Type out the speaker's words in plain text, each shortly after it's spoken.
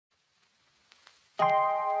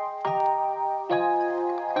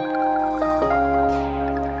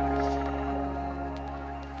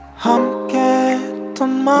함께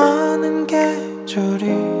했던 많은 계절이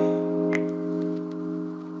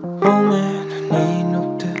봄에는 이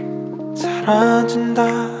녹듯 사라진다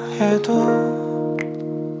해도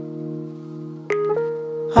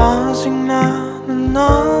아직 나는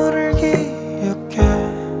너를 기억해.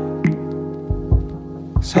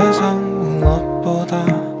 세상 무엇보다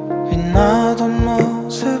빛나던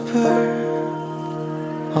모습을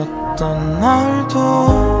어떤 날도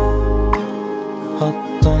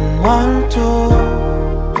어떤 말도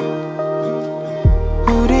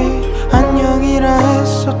우리 안녕이라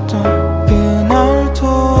했었던 그날도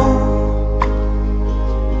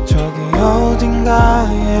저기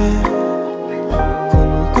어딘가에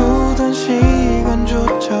꿈을 꾸던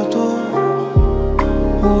시간조차도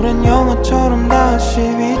오랜 영화처럼 다시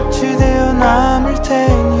빛이 되어 남을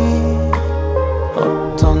테니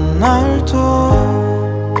어떤 날도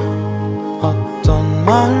어떤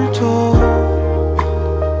말도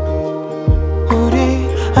우리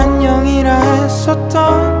안녕이라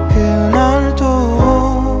했었던 그날도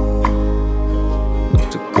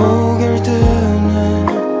문득 고개를 드는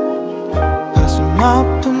가슴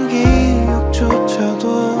아픈 기억조차도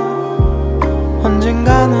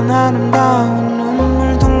언젠가는 아름다운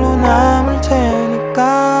눈물들로 남을 테니까.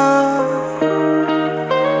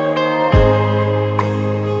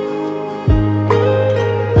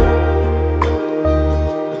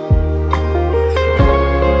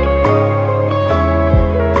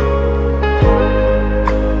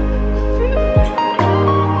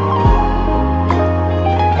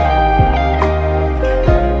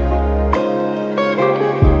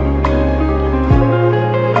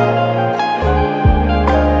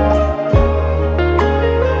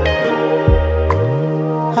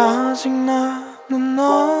 아직 나는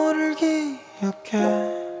너를 기억해.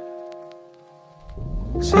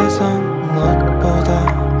 세상 무엇보다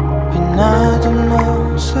빛나던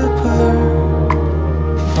모습을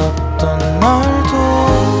어떤 날도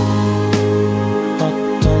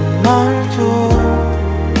어떤 말도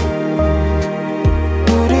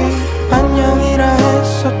우리 안녕이라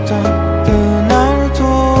했었던 그날도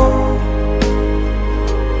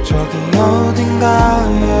저기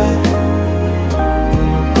어딘가에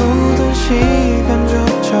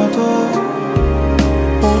시간조차도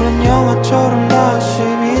오랜 영화처럼 다시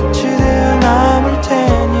빛이 되어 남을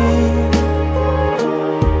테니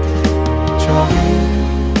저기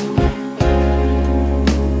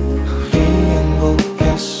우리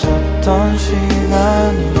행복했었던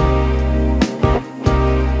시간이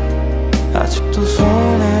아직도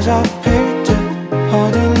손에 잡힐 듯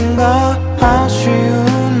어딘가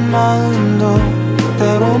아쉬운 마음도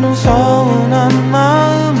때로는 서운한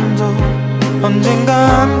마음도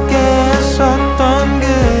언젠가 함께 했었던 그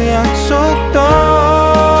약속도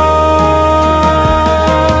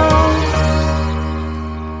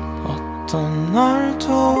어떤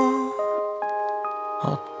날도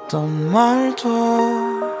어떤 말도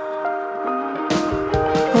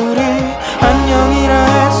우리 안녕이라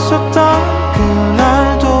했었던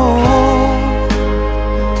그날도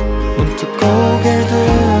문득 고개를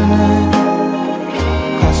드는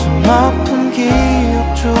가슴 아픈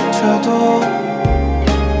기억조차도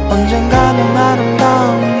언젠가는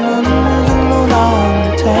아름다운 눈물들로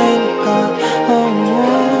남을 테니까.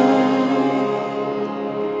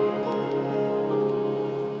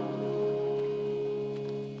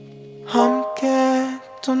 함께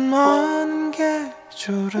했던 많은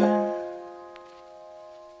계절은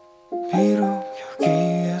비록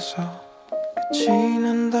여기에서 끝이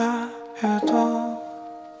난다 해도